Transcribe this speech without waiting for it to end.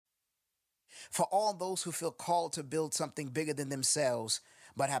For all those who feel called to build something bigger than themselves,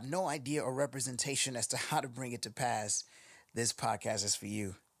 but have no idea or representation as to how to bring it to pass, this podcast is for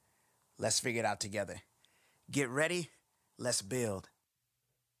you. Let's figure it out together. Get ready. Let's build.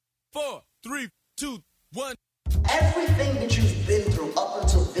 4, 3, 2, 1. Everything that you've been through up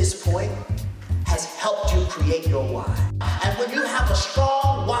until this point has helped you create your why. And when you have a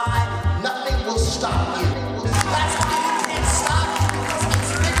strong why, nothing will stop you. That's why you can't stop, because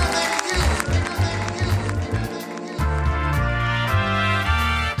it's bigger than you.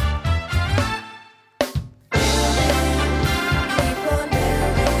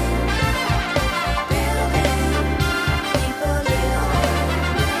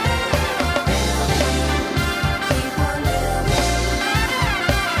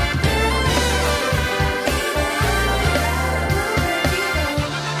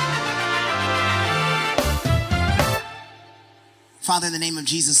 Father, in the name of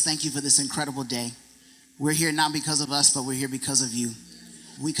Jesus, thank you for this incredible day. We're here not because of us, but we're here because of you.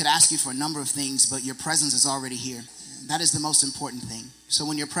 We could ask you for a number of things, but your presence is already here. That is the most important thing. So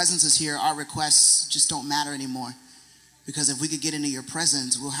when your presence is here, our requests just don't matter anymore. Because if we could get into your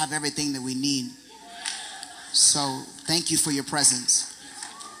presence, we'll have everything that we need. So thank you for your presence.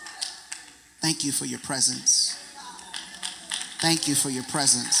 Thank you for your presence. Thank you for your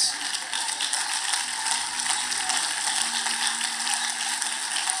presence.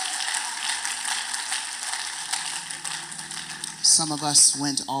 Some of us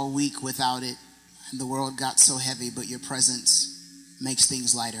went all week without it, and the world got so heavy, but your presence makes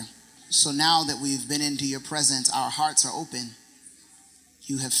things lighter. So now that we've been into your presence, our hearts are open.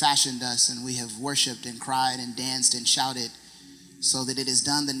 You have fashioned us, and we have worshiped and cried and danced and shouted so that it has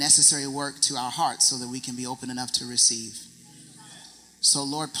done the necessary work to our hearts so that we can be open enough to receive. So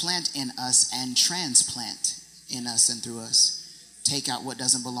Lord, plant in us and transplant in us and through us. Take out what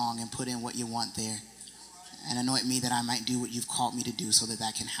doesn't belong and put in what you want there. And anoint me that I might do what you've called me to do so that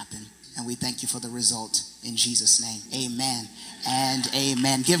that can happen. And we thank you for the result in Jesus' name. Amen and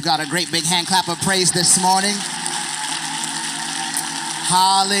amen. Give God a great big hand clap of praise this morning.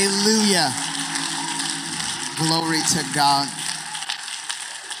 Hallelujah. Glory to God.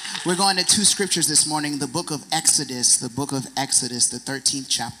 We're going to two scriptures this morning. The book of Exodus, the 13th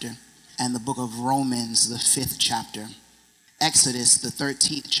chapter, and the book of Romans, the 5th chapter. Exodus, the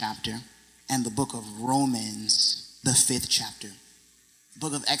 13th chapter, and the book of Romans, the 5th chapter.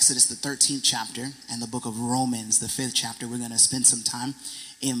 Book of Exodus, the 13th chapter, and the book of Romans, the 5th chapter. We're going to spend some time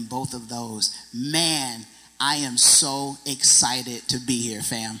in both of those. Man, I am so excited to be here,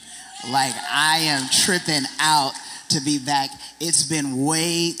 fam. Like, I am tripping out to be back. It's been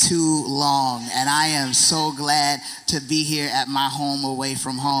way too long, and I am so glad to be here at my home away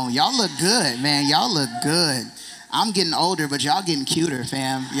from home. Y'all look good, man. Y'all look good. I'm getting older, but y'all getting cuter,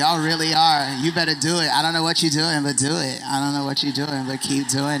 fam. Y'all really are. You better do it. I don't know what you're doing, but do it. I don't know what you're doing, but keep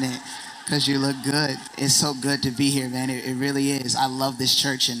doing it because you look good. It's so good to be here, man. It really is. I love this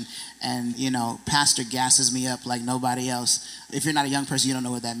church, and you know, Pastor gasses me up like nobody else. If you're not a young person, you don't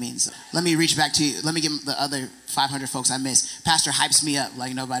know what that means. Let me reach back to you. Let me give the other 500 folks I missed. Pastor hypes me up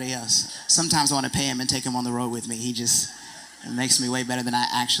like nobody else. Sometimes I want to pay him and take him on the road with me. It makes me way better than I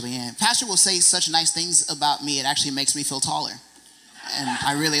actually am. Pastor will say such nice things about me, it actually makes me feel taller. And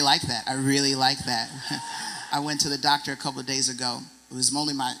I really like that. I went to the doctor a couple of days ago. It was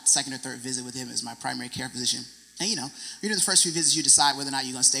only my second or third visit with him as my primary care physician. And you know, you're doing the first few visits, you decide whether or not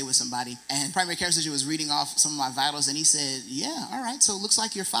you're going to stay with somebody. And primary care physician was reading off some of my vitals, and he said, yeah, all right, so it looks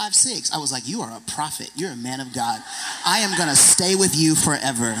like you're 5'6". I was like, you are a prophet. You're a man of God. I am going to stay with you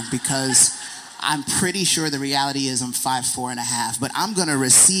forever because I'm pretty sure the reality is I'm 5'4.5", but I'm going to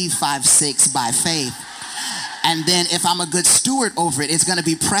receive 5'6" by faith. And then if I'm a good steward over it, it's going to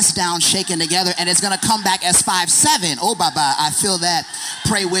be pressed down, shaken together, and it's going to come back as 5'7". Oh, Baba, I feel that.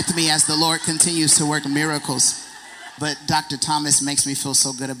 Pray with me as the Lord continues to work miracles. But Dr. Thomas makes me feel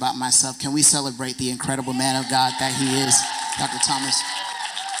so good about myself. Can we celebrate the incredible man of God that he is, Dr. Thomas?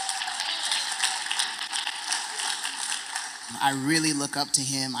 I really look up to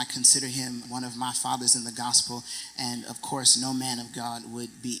him. I consider him one of my fathers in the gospel. And of course, no man of God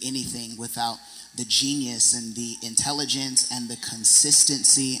would be anything without the genius and the intelligence and the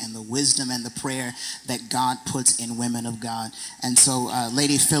consistency and the wisdom and the prayer that God puts in women of God. And so,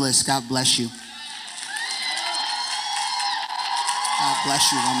 Lady Phyllis, God bless you. God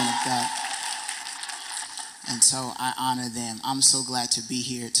bless you, woman of God. And so I honor them. I'm so glad to be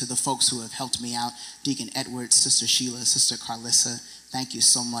here. To the folks who have helped me out, Deacon Edwards, Sister Sheila, Sister Carlissa, thank you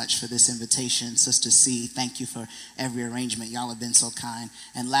so much for this invitation. Sister C, thank you for every arrangement. Y'all have been so kind.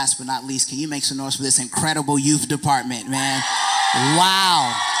 And last but not least, can you make some noise for this incredible youth department, man?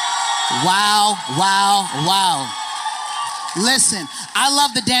 Wow. Wow, wow, wow. Listen, I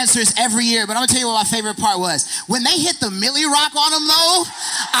love the dancers every year, but I'm gonna tell you what my favorite part was. When they hit the Millie Rock on them though,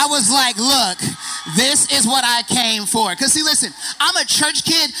 I was like, look, this is what I came for. Cause see, listen, I'm a church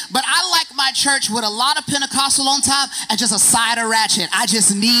kid, but I like my church with a lot of Pentecostal on top and just a side of ratchet. I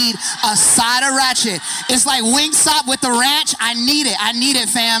just need a side of ratchet. It's like Wingstop with the ranch. I need it,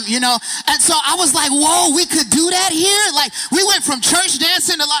 fam, you know? And so I was like, whoa, we could do that here? Like, we went from church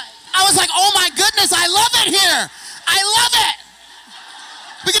dancing to like, I was like, oh my goodness, I love it here. I love it.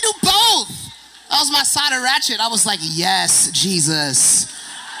 We can do both. That was my side of ratchet. I was like, yes, Jesus.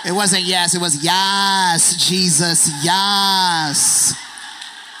 It wasn't yes, it was yes, Jesus, yes.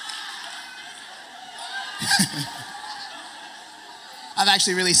 I'm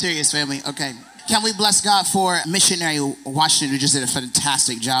actually really serious, family. Okay. Can we bless God for missionary Washington who just did a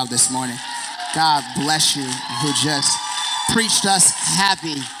fantastic job this morning? God bless you, who just preached us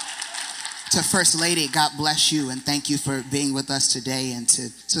happy. To First Lady, God bless you and thank you for being with us today. And to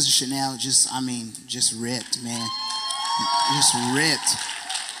Sister Chanel, just ripped, man. Just ripped.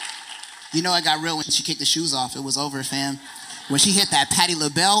 You know it got real when she kicked the shoes off. It was over, fam. When she hit that Patti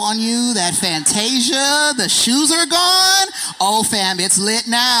LaBelle on you, that Fantasia, the shoes are gone. Oh, fam, it's lit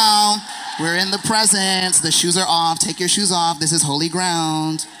now. We're in the presence. The shoes are off. Take your shoes off. This is holy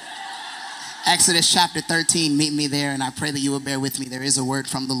ground. Exodus chapter 13, meet me there, and I pray that you will bear with me. There is a word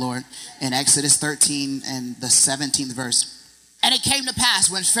from the Lord in Exodus 13 and the 17th verse. And it came to pass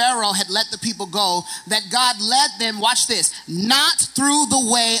when Pharaoh had let the people go that God led them, watch this, not through the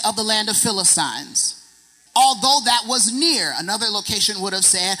way of the land of Philistines. Although that was near, another location would have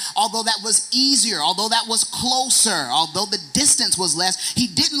said, although that was easier, although that was closer, although the distance was less, he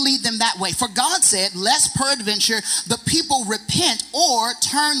didn't lead them that way. For God said, lest peradventure the people repent or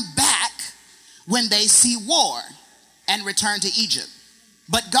turn back when they see war and return to Egypt.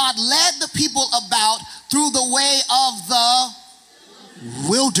 But God led the people about through the way of the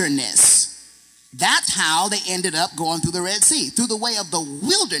wilderness. That's how they ended up going through the Red Sea, through the way of the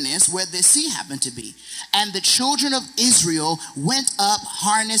wilderness where this sea happened to be. And the children of Israel went up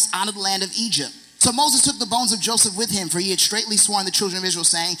harnessed out of the land of Egypt. So Moses took the bones of Joseph with him, for he had straitly sworn the children of Israel,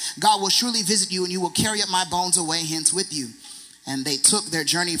 saying, God will surely visit you, and you will carry up my bones away hence with you. And they took their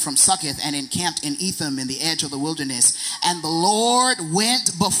journey from Succoth and encamped in Etham in the edge of the wilderness. And the Lord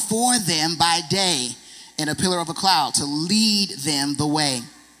went before them by day in a pillar of a cloud to lead them the way,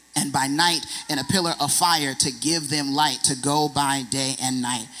 and by night in a pillar of fire to give them light to go by day and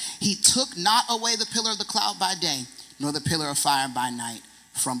night. He took not away the pillar of the cloud by day, nor the pillar of fire by night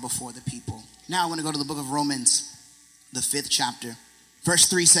from before the people. Now I want to go to the book of Romans, the 5th chapter. Verse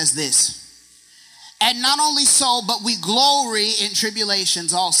 3 says this. And not only so, but we glory in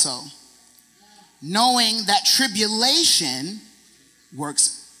tribulations also, knowing that tribulation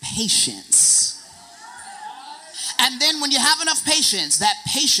works patience. And then when you have enough patience, that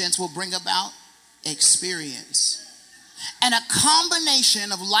patience will bring about experience. And a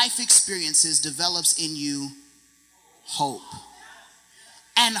combination of life experiences develops in you hope.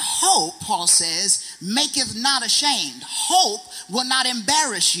 And hope, Paul says, maketh not ashamed. Hope will not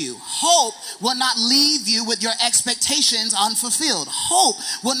embarrass you. Hope will not leave you with your expectations unfulfilled. Hope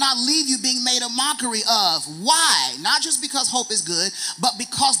will not leave you being made a mockery of. Why? Not just because hope is good, but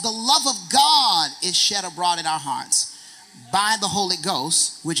because the love of God is shed abroad in our hearts by the Holy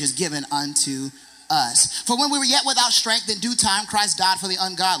Ghost, which is given unto us. For when we were yet without strength, in due time Christ died for the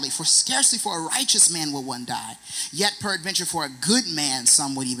ungodly. For scarcely for a righteous man will one die, yet peradventure for a good man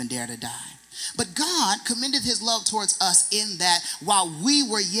some would even dare to die. But God commended his love towards us in that while we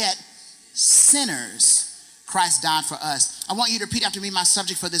were yet sinners, Christ died for us. I want you to repeat after me my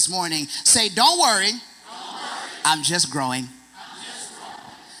subject for this morning. Say, don't worry. I'm just growing.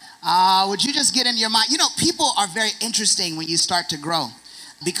 Would you just get in your mind? You know, people are very interesting when you start to grow.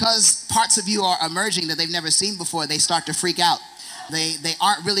 Because parts of you are emerging that they've never seen before, they start to freak out. They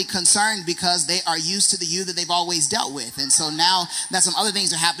aren't really concerned because they are used to the you that they've always dealt with. And so now that some other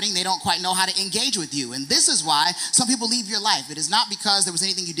things are happening, they don't quite know how to engage with you. And this is why some people leave your life. It is not because there was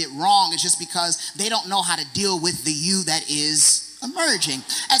anything you did wrong. It's just because they don't know how to deal with the you that is emerging.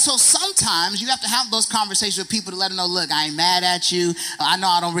 And so sometimes you have to have those conversations with people to let them know, look, I ain't mad at you. I know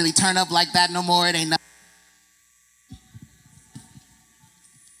I don't really turn up like that no more. It ain't nothing.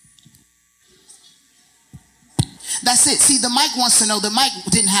 That's it. See, the mic wants to know. The mic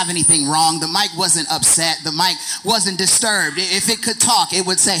didn't have anything wrong. The mic wasn't upset. The mic wasn't disturbed. If it could talk, it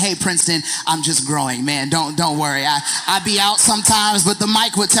would say, hey, Princeton, I'm just growing, man. Don't worry. I be out sometimes, but the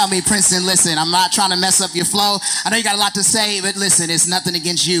mic would tell me, Princeton, listen, I'm not trying to mess up your flow. I know you got a lot to say, but listen, it's nothing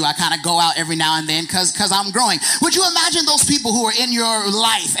against you. I kind of go out every now and then because I'm growing. Would you imagine those people who are in your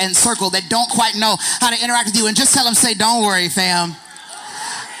life and circle that don't quite know how to interact with you, and just tell them, say, don't worry, fam.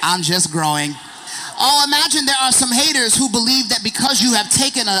 I'm just growing. Oh, imagine there are some haters who believe that because you have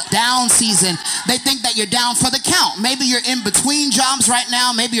taken a down season, they think that you're down for the count. Maybe you're in between jobs right now.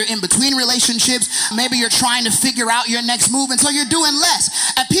 Maybe you're in between relationships. Maybe you're trying to figure out your next move, and so you're doing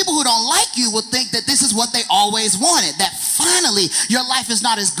less. And people who don't like you will think that this is what they always wanted, that finally your life is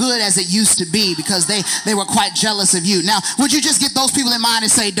not as good as it used to be because they were quite jealous of you. Now, would you just get those people in mind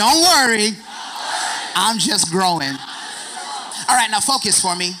and say, don't worry, I'm just growing. All right, now focus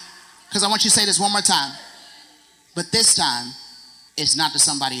for me, because I want you to say this one more time. But this time, it's not to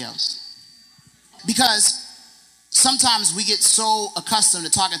somebody else. Because sometimes we get so accustomed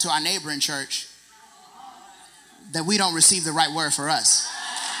to talking to our neighbor in church that we don't receive the right word for us.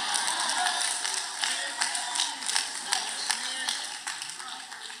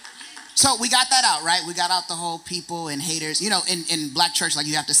 So we got that out, right? We got out the whole people and haters. You know, in black church, like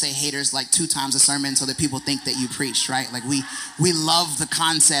you have to say haters like 2 times a sermon so that people think that you preached, right? Like we love the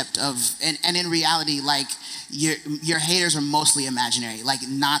concept of, and in reality, like your haters are mostly imaginary. Like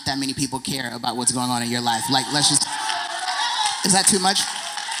not that many people care about what's going on in your life. Like let's just, is that too much?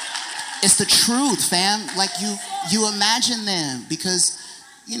 It's the truth, fam. Like you imagine them because,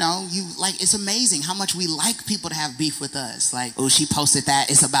 you know, it's amazing how much we like people to have beef with us. Like, oh, she posted that,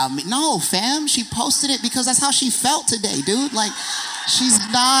 it's about me. No, fam, she posted it because that's how she felt today, dude. Like, she's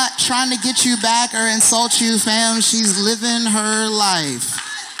not trying to get you back or insult you, fam. She's living her life.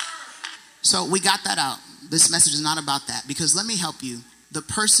 So we got that out. This message is not about that, because let me help you. The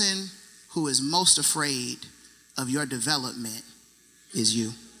person who is most afraid of your development is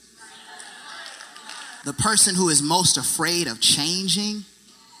you. The person who is most afraid of changing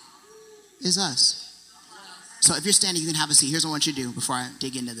is us. So if you're standing, you can have a seat. Here's what I want you to do before I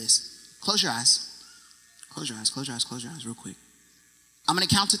dig into this. Close your eyes. Close your eyes, close your eyes, close your eyes real quick. I'm going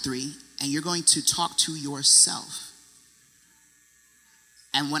to count to 3, and you're going to talk to yourself.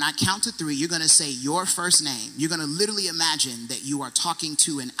 And when I count to 3, you're going to say your first name. You're going to literally imagine that you are talking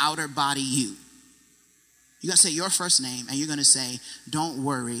to an outer body you. You're going to say your first name, and you're going to say, don't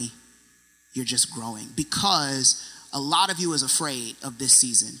worry, you're just growing. Because a lot of you is afraid of this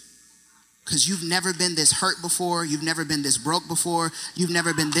season. Because you've never been this hurt before. You've never been this broke before. You've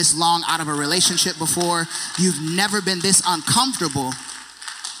never been this long out of a relationship before. You've never been this uncomfortable.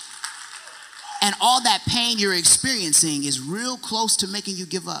 And all that pain you're experiencing is real close to making you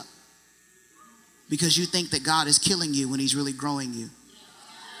give up. Because you think that God is killing you when he's really growing you.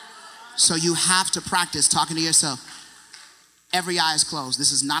 So you have to practice talking to yourself. Every eye is closed.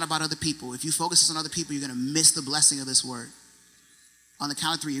 This is not about other people. If you focus on other people, you're going to miss the blessing of this word. On the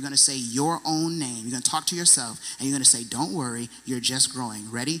count of 3, you're going to say your own name. You're going to talk to yourself, and you're going to say, don't worry, you're just growing.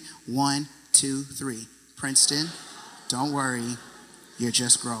 Ready? 1, 2, 3. Princeton, don't worry, you're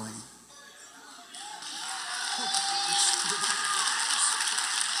just growing.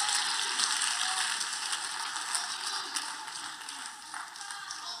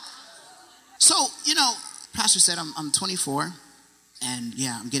 So, you know, Pastor said I'm 24. And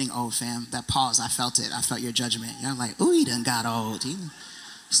yeah, I'm getting old, fam. That pause, I felt it. I felt your judgment. You're like, ooh, he done got old. He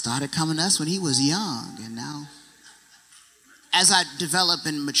started coming to us when he was young. And now, as I develop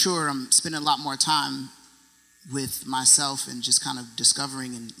and mature, I'm spending a lot more time with myself and just kind of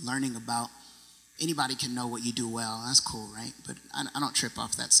discovering and learning about. Anybody can know what you do well. That's cool, right? But I don't trip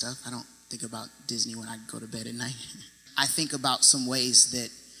off that stuff. I don't think about Disney when I go to bed at night. I think about some ways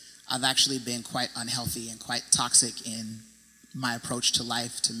that I've actually been quite unhealthy and quite toxic in my approach to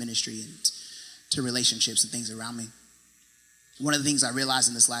life, to ministry, and to relationships and things around me. One of the things I realized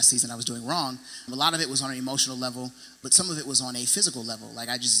in this last season I was doing wrong, a lot of it was on an emotional level, but some of it was on a physical level. Like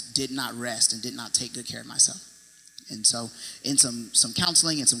I just did not rest and did not take good care of myself. And so in some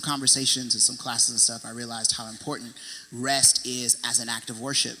counseling and some conversations and some classes and stuff, I realized how important rest is as an act of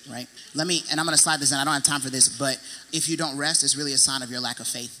worship, right? And I'm going to slide this in. I don't have time for this, but if you don't rest, it's really a sign of your lack of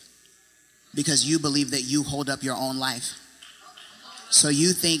faith, because you believe that you hold up your own life. So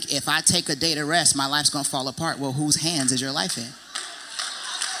you think if I take a day to rest, my life's going to fall apart. Well, whose hands is your life in?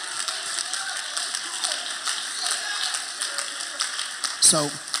 So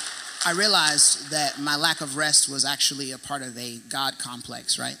I realized that my lack of rest was actually a part of a God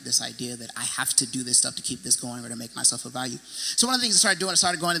complex, right? This idea that I have to do this stuff to keep this going or to make myself of value. So one of the things I started doing, I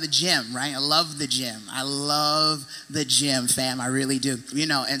started going to the gym, right? I love the gym. I love the gym, fam. I really do.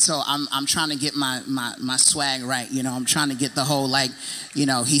 And so I'm trying to get my swag right. I'm trying to get the whole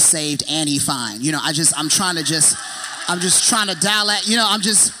he saved and he fine. I'm just trying to dial that,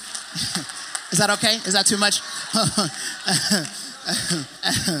 is that okay? Is that too much?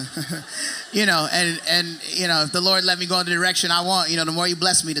 If the Lord let me go in the direction I want, the more you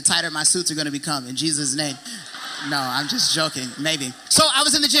bless me, the tighter my suits are going to become, in Jesus' name. No, I'm just joking, maybe. So I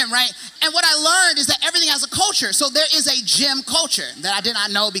was in the gym, right? And what I learned is that everything has a culture. So there is a gym culture that I did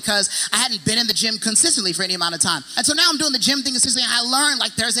not know because I hadn't been in the gym consistently for any amount of time. And so now I'm doing the gym thing consistently, and I learned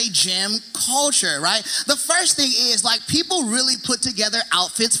there's a gym culture, right? The first thing is people really put together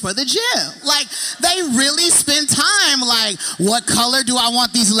outfits for the gym. They really spend time what color do I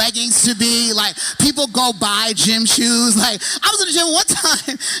want these leggings to be? People go buy gym shoes. I was in the gym one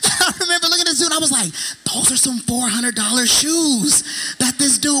time, I remember looking at this dude, and I was like, those are some $400 shoes that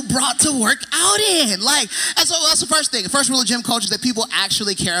this dude brought to work out in. And so that's the first thing. The first rule of gym culture is that people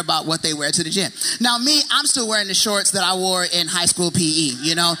actually care about what they wear to the gym. Now me, I'm still wearing the shorts that I wore in high school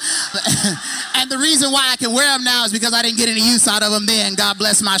PE, And the reason why I can wear them now is because I didn't get any use out of them then. God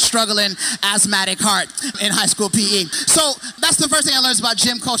bless my struggling asthmatic heart in high school PE. So that's the first thing I learned about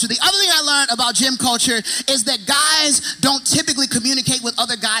gym culture. The other thing I learned about gym culture is that guys don't typically communicate with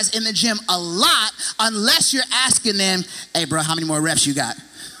other guys in the gym a lot unless you're asking them, hey bro, how many more reps you got?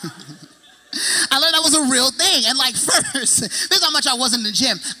 I learned that was a real thing. And first, this is how much I wasn't in the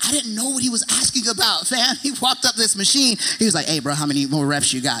gym. I didn't know what he was asking about, fam. He walked up this machine. He was like, hey bro, how many more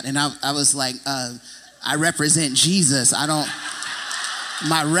reps you got? And I was like, I represent Jesus.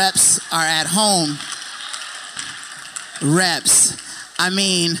 My reps are at home. Reps. I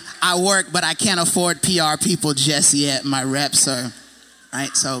work, but I can't afford PR people just yet. My reps are,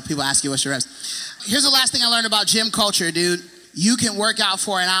 right? So people ask you, what's your reps? Here's the last thing I learned about gym culture, dude. You can work out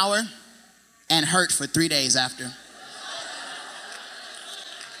for an hour and hurt for 3 days after.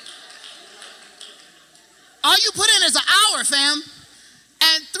 All you put in is an hour, fam.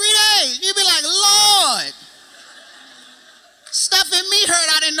 And 3 days, you be like, Lord, stuff in me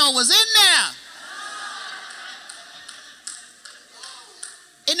hurt I didn't know was in there.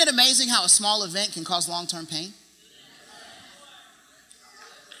 Isn't it amazing how a small event can cause long-term pain?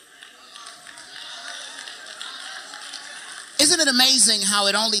 Isn't it amazing how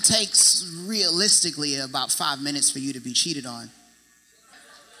it only takes realistically about 5 minutes for you to be cheated on?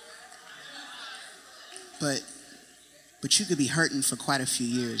 But you could be hurting for quite a few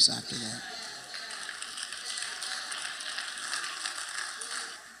years after that.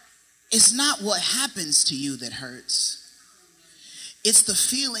 It's not what happens to you that hurts. It's the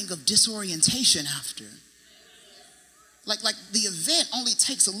feeling of disorientation after. Like the event only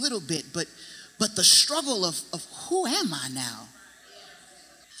takes a little bit, but the struggle of who am I now?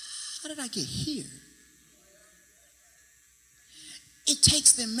 How did I get here? It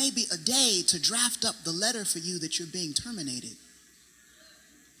takes them maybe a day to draft up the letter for you that you're being terminated.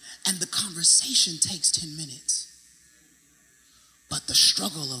 And the conversation takes 10 minutes. But the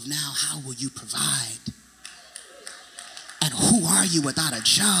struggle of now, how will you provide? And who are you without a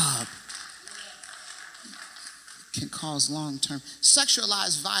job? Can cause long-term.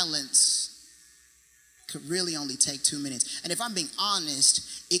 Sexualized violence could really only take 2 minutes. And if I'm being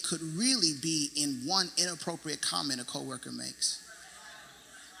honest, it could really be in one inappropriate comment a coworker makes.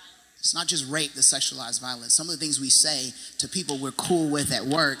 It's not just rape, the sexualized violence. Some of the things we say to people we're cool with at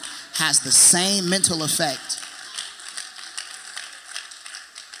work has the same mental effect.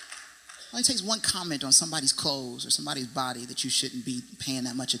 It only takes one comment on somebody's clothes or somebody's body that you shouldn't be paying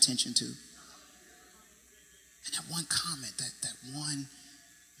that much attention to. And that one comment, that one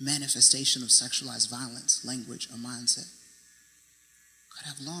manifestation of sexualized violence, language, or mindset could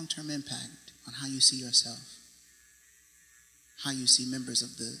have long-term impact on how you see yourself, how you see members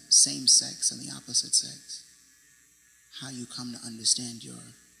of the same sex and the opposite sex, how you come to understand your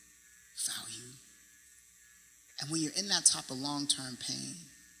value. And when you're in that type of long-term pain,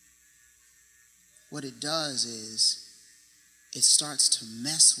 what it does is it starts to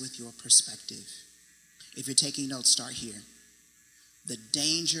mess with your perspective. If you're taking notes, start here. The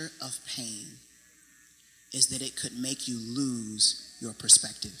danger of pain is that it could make you lose your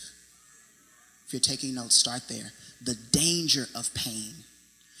perspective. If you're taking notes, start there. The danger of pain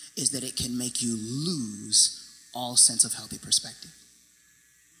is that it can make you lose all sense of healthy perspective.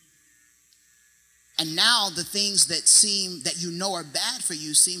 And now the things that you know are bad for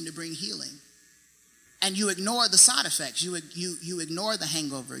you seem to bring healing. And you ignore the side effects. You ignore the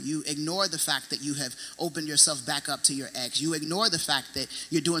hangover. You ignore the fact that you have opened yourself back up to your ex. You ignore the fact that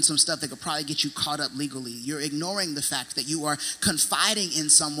you're doing some stuff that could probably get you caught up legally. You're ignoring the fact that you are confiding in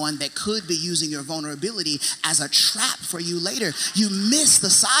someone that could be using your vulnerability as a trap for you later. You miss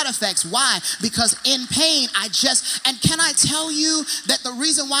the side effects. Why? Because in pain, and can I tell you that the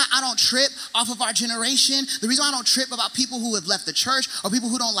reason why I don't trip off of our generation, the reason why I don't trip about people who have left the church or people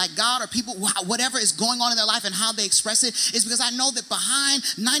who don't like God or people, whatever is going on in their life and how they express it, is because I know that behind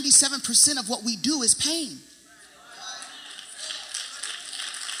 97% of what we do is pain.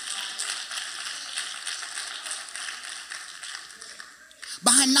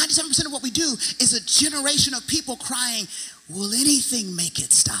 Behind 97% of what we do is a generation of people crying, will anything make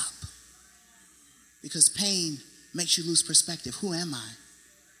it stop? Because pain makes you lose perspective. Who am I?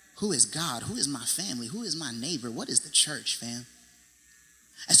 Who is God? Who is my family? Who is my neighbor? What is the church, fam?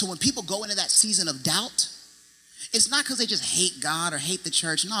 And so when people go into that season of doubt, it's not because they just hate God or hate the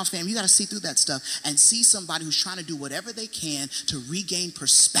church. No, fam, you got to see through that stuff and see somebody who's trying to do whatever they can to regain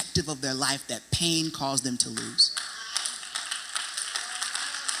perspective of their life that pain caused them to lose.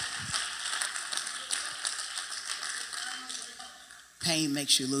 Pain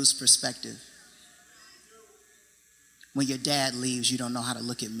makes you lose perspective. When your dad leaves, you don't know how to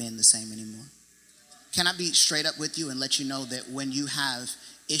look at men the same anymore. Can I be straight up with you and let you know that when you have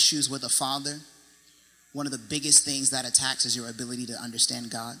issues with a father, one of the biggest things that attacks is your ability to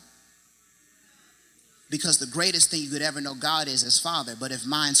understand God? Because the greatest thing you could ever know God is as Father, but if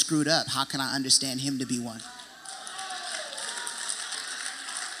mine screwed up, how can I understand him to be one?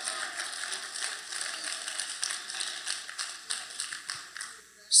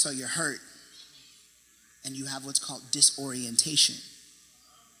 So you're hurt and you have what's called disorientation.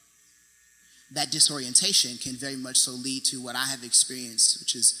 That disorientation can very much so lead to what I have experienced,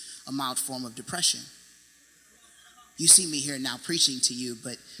 which is a mild form of depression. You see me here now preaching to you,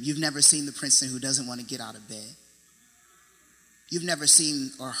 but you've never seen the Princeton who doesn't want to get out of bed. You've never seen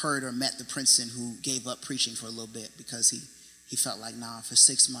or heard or met the Princeton who gave up preaching for a little bit because he felt like, nah, for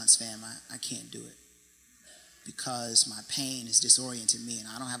 6 months, fam, I can't do it. Because my pain has disoriented me and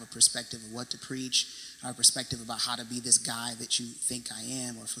I don't have a perspective of what to preach, or a perspective about how to be this guy that you think I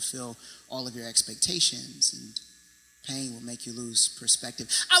am or fulfill all of your expectations. And pain will make you lose perspective.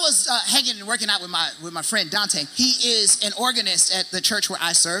 I was hanging and working out with my friend Dante. He is an organist at the church where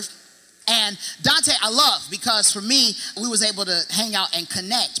I serve. And Dante I love because for me, we was able to hang out and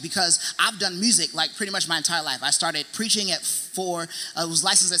connect because I've done music like pretty much my entire life. I started preaching at 4, I was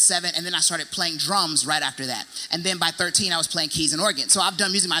licensed at 7, and then I started playing drums right after that. And then by 13, I was playing keys and organ. So I've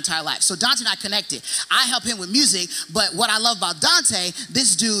done music my entire life. So Dante and I connected. I help him with music, but what I love about Dante,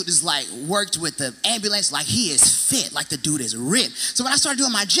 this dude is like worked with the ambulance, like he is fit, like the dude is ripped. So when I started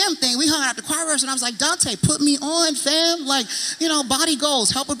doing my gym thing, we hung out at the choir rehearsal and I was like, Dante, put me on, fam. Like, body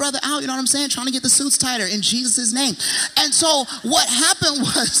goals, help a brother out, you know what I'm saying? Trying to get the suits tighter in Jesus' name. And so what happened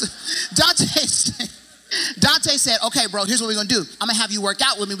was Dante said, okay, bro, here's what we're going to do. I'm going to have you work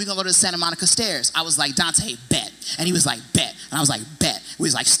out with me. We're going to go to the Santa Monica stairs. I was like, Dante, bet. And he was like, bet. And I was like, bet. We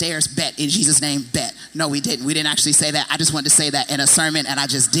was like, stairs, bet. In Jesus' name, bet. No, we didn't. We didn't actually say that. I just wanted to say that in a sermon, and I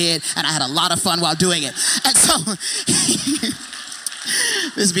just did. And I had a lot of fun while doing it. And so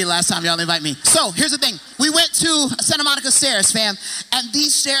this will be the last time y'all invite me. So here's the thing. We went to Santa Monica stairs, fam, and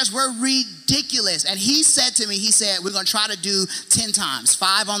these stairs were ridiculous. And he said to me, we're going to try to do 10 times,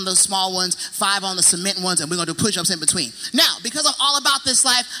 5 on the small ones, 5 on the cement ones, and we're going to do push-ups in between. Now, because I'm all about this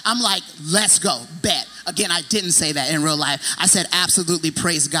life, I'm like, let's go, bet. Again, I didn't say that in real life. I said absolutely,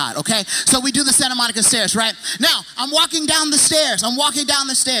 praise God, okay? So we do the Santa Monica stairs, right? Now, I'm walking down the stairs.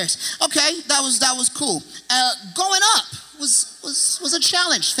 Okay, that was cool. Going up was a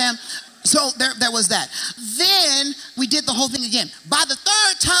challenge, fam. So there was that. Then we did the whole thing again. By the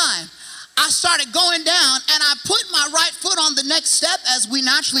 3rd time, I started going down and I put my right foot on the next step as we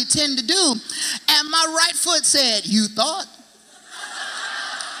naturally tend to do. And my right foot said, you thought?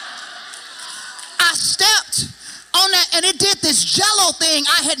 I stepped on that and it did this jello thing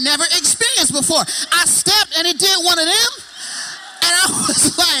I had never experienced before. I stepped and it did one of them. And I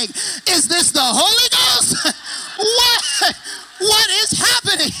was like, is this the Holy Ghost? What is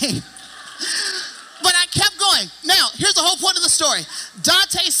happening? But I kept going. Now, here's the whole point of the story.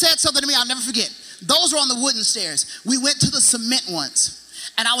 Dante said something to me I'll never forget. Those were on the wooden stairs. We went to the cement ones.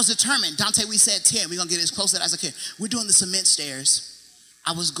 And I was determined. Dante, we said 10. We're going to get as close to that as I can. We're doing the cement stairs.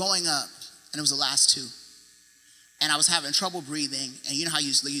 I was going up, and it was the last 2. And I was having trouble breathing. And you know how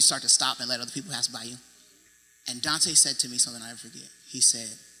you start to stop and let other people pass by you? And Dante said to me something I'll never forget. He said,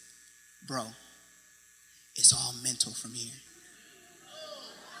 bro, it's all mental from here.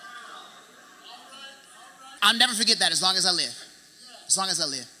 I'll never forget that as long as I live. As long as I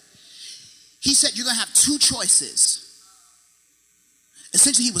live. He said, you're going to have two choices.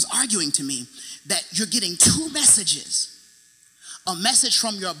 Essentially, he was arguing to me that you're getting two messages. A message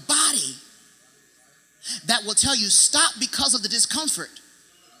from your body that will tell you stop because of the discomfort.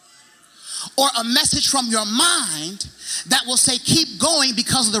 Or a message from your mind that will say keep going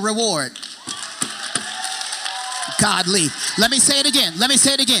because of the reward. Godly. Let me say it again.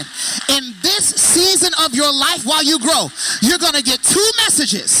 In this season of your life while you grow, you're going to get two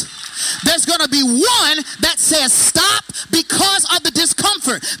messages. There's going to be one that says stop because of the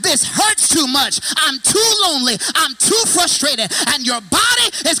discomfort. This hurts too much. I'm too lonely. I'm too frustrated. And your body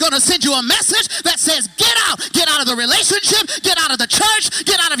is going to send you a message that says get out. Get out of the relationship. Get out of the church.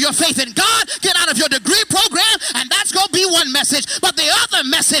 Get out of your faith in God. Get out of your degree program. And that's going to be one message. But the other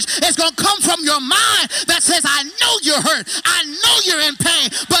message is going to come from your mind that says I know you're hurt. I know you're in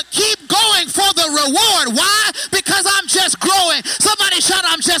pain. But keep going for the reward. Why? Because I'm just growing. Somebody shout,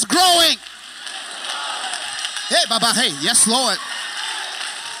 I'm just growing. Hey, Baba, hey, yes, Lord.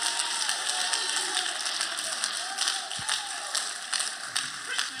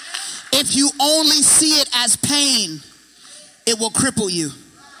 If you only see it as pain, it will cripple you.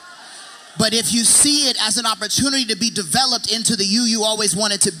 But if you see it as an opportunity to be developed into the you always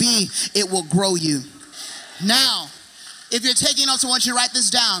wanted to be, it will grow you. Now, if you're taking notes, I want you to write this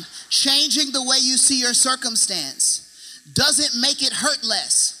down. Changing the way you see your circumstance doesn't make it hurt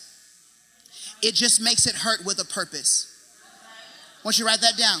less. It just makes it hurt with a purpose. I want you to write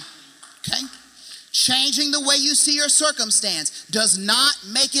that down. Okay? Changing the way you see your circumstance does not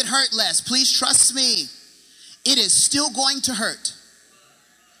make it hurt less. Please trust me. It is still going to hurt.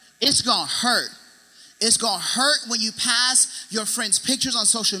 It's going to hurt. It's going to hurt when you pass your friends' pictures on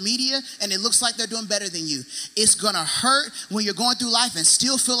social media and it looks like they're doing better than you. It's going to hurt when you're going through life and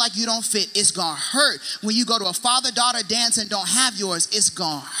still feel like you don't fit. It's going to hurt when you go to a father-daughter dance and don't have yours. It's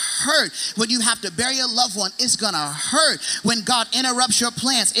going to hurt when you have to bury a loved one. It's going to hurt when God interrupts your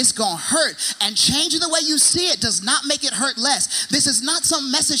plans. It's going to hurt. And changing the way you see it does not make it hurt less. This is not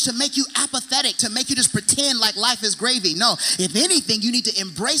some message to make you apathetic, to make you just pretend like life is gravy. No, if anything, you need to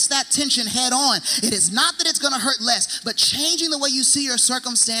embrace that tension head on. It is not that it's going to hurt less, but changing the way you see your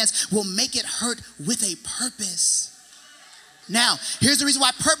circumstance will make it hurt with a purpose. Now, here's the reason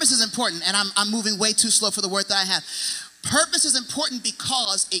why purpose is important, and I'm moving way too slow for the word that I have. Purpose is important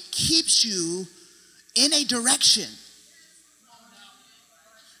because it keeps you in a direction.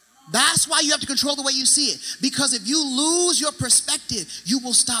 That's why you have to control the way you see it. Because if you lose your perspective, you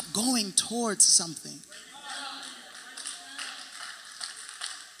will stop going towards something.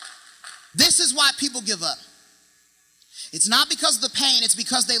 This is why people give up. It's not because of the pain, it's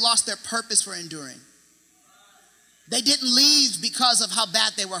because they lost their purpose for enduring. They didn't leave because of how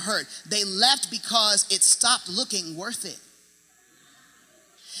bad they were hurt. They left because it stopped looking worth it.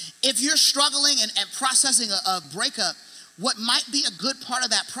 If you're struggling and processing a breakup, what might be a good part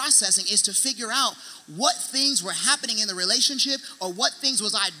of that processing is to figure out what things were happening in the relationship or what things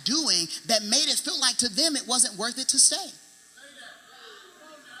was I doing that made it feel like to them it wasn't worth it to stay.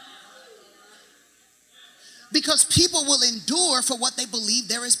 Because people will endure for what they believe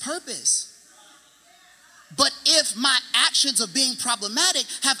there is purpose. But if my actions of being problematic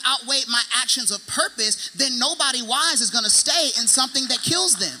have outweighed my actions of purpose, then nobody wise is going to stay in something that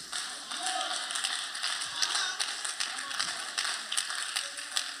kills them.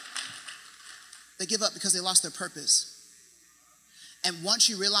 They give up because they lost their purpose. And once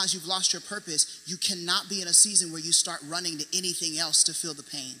you realize you've lost your purpose, you cannot be in a season where you start running to anything else to feel the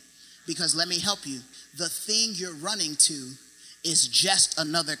pain. Because let me help you. The thing you're running to is just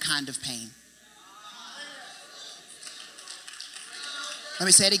another kind of pain. Let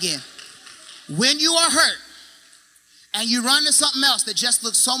me say it again. When you are hurt and you run to something else that just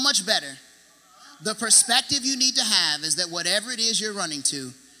looks so much better, the perspective you need to have is that whatever it is you're running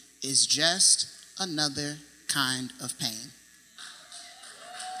to is just another kind of pain.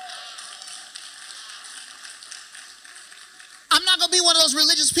 I'm not going to be one of those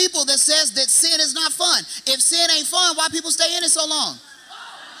religious people that says that sin is not fun. If sin ain't fun, why people stay in it so long?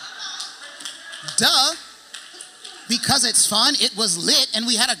 Duh. Because it's fun, it was lit, and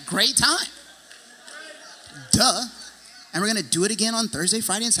we had a great time. Duh. And we're going to do it again on Thursday,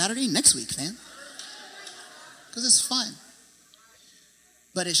 Friday, and Saturday next week, fam. Because it's fun.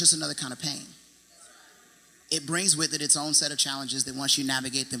 But it's just another kind of pain. It brings with it its own set of challenges that once you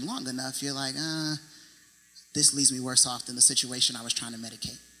navigate them long enough, you're like, this leaves me worse off than the situation I was trying to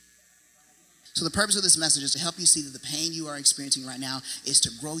medicate. So the purpose of this message is to help you see that the pain you are experiencing right now is to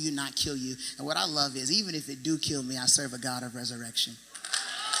grow you, not kill you. And what I love is, even if it do kill me, I serve a God of resurrection.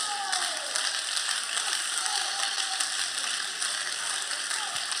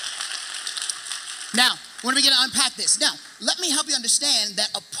 We're going to begin to unpack this. Now, let me help you understand that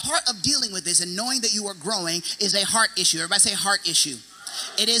a part of dealing with this and knowing that you are growing is a heart issue. Everybody say heart issue.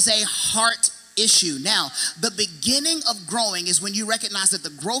 It is a heart issue. Now, the beginning of growing is when you recognize that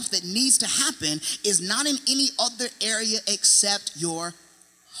the growth that needs to happen is not in any other area except your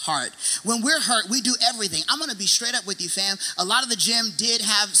heart. When we're hurt, we do everything. I'm going to be straight up with you, fam. A lot of the gym did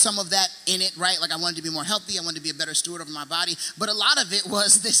have some of that in it, right? Like I wanted to be more healthy. I wanted to be a better steward of my body. But a lot of it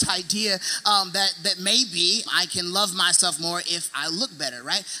was this idea that maybe I can love myself more if I look better,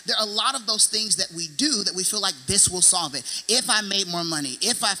 right? There are a lot of those things that we do that we feel like this will solve it. If I made more money,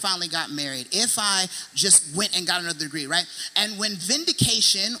 if I finally got married, if I just went and got another degree, right? And when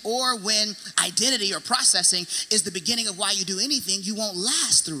vindication or when identity or processing is the beginning of why you do anything, you won't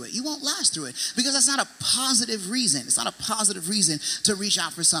last through it. You won't last through it because that's not a positive reason. It's not a positive reason to reach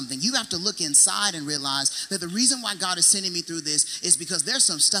out for something. You have to look inside and realize that the reason why God is sending me through this is because there's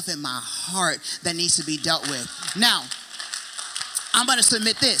some stuff in my heart that needs to be dealt with. Now, I'm going to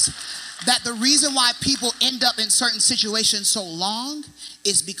submit this, that the reason why people end up in certain situations so long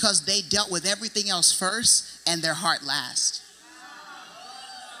is because they dealt with everything else first and their heart last.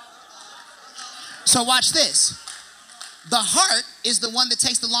 So watch this. The heart is the one that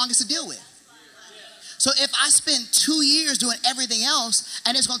takes the longest to deal with. So if I spend 2 years doing everything else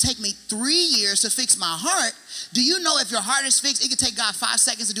and it's going to take me 3 years to fix my heart, do you know if your heart is fixed, it could take God 5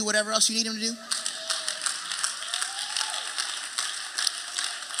 seconds to do whatever else you need him to do?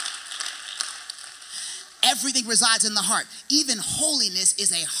 Everything resides in the heart. Even holiness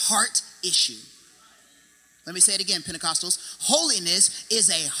is a heart issue. Let me say it again, Pentecostals. Holiness is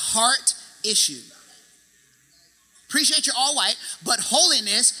a heart issue. Appreciate you're all white, but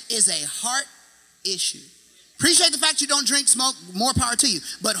holiness is a heart issue. Appreciate the fact you don't drink, smoke, more power to you.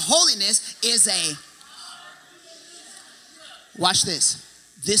 But holiness is a... Watch this.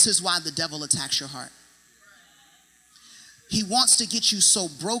 This is why the devil attacks your heart. He wants to get you so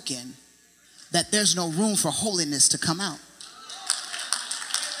broken that there's no room for holiness to come out.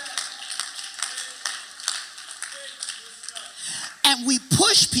 And we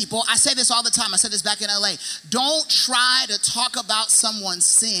push people. I say this all the time. I said this back in LA. Don't try to talk about someone's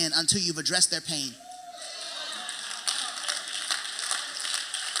sin until you've addressed their pain.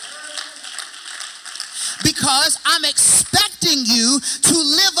 Because I'm expecting you to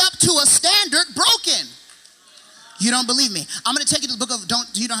live up to a standard broken. You don't believe me? I'm going to take you to the book of,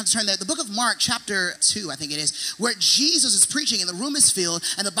 you don't have to turn there. The book of Mark, chapter 2, I think it is, where Jesus is preaching and the room is filled.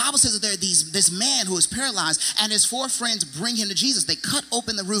 And the Bible says that there this man who is paralyzed and his 4 friends bring him to Jesus. They cut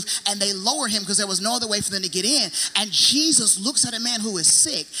open the roof and they lower him because there was no other way for them to get in. And Jesus looks at a man who is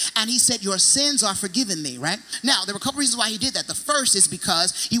sick and he said, your sins are forgiven thee, right? Now, there were a couple reasons why he did that. The first is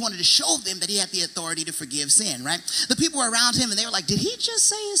because he wanted to show them that he had the authority to forgive sin, right? The people were around him and they were like, did he just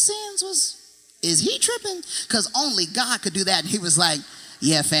say his sins is he tripping? Because only God could do that. And he was like,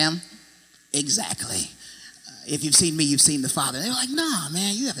 yeah, fam, exactly. If you've seen me, you've seen the Father. And they were like, nah,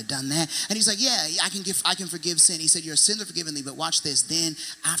 man, you haven't done that. And he's like, yeah, I can forgive sin. He said, your sins are forgiven thee, but watch this. Then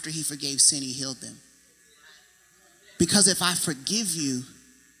after he forgave sin, he healed them. Because if I forgive you,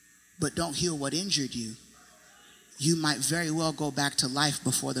 but don't heal what injured you, you might very well go back to life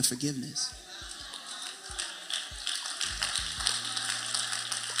before the forgiveness.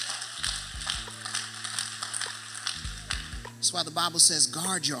 That's why the Bible says,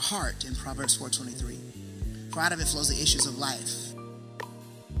 guard your heart in Proverbs 4:23. For out of it flows the issues of life.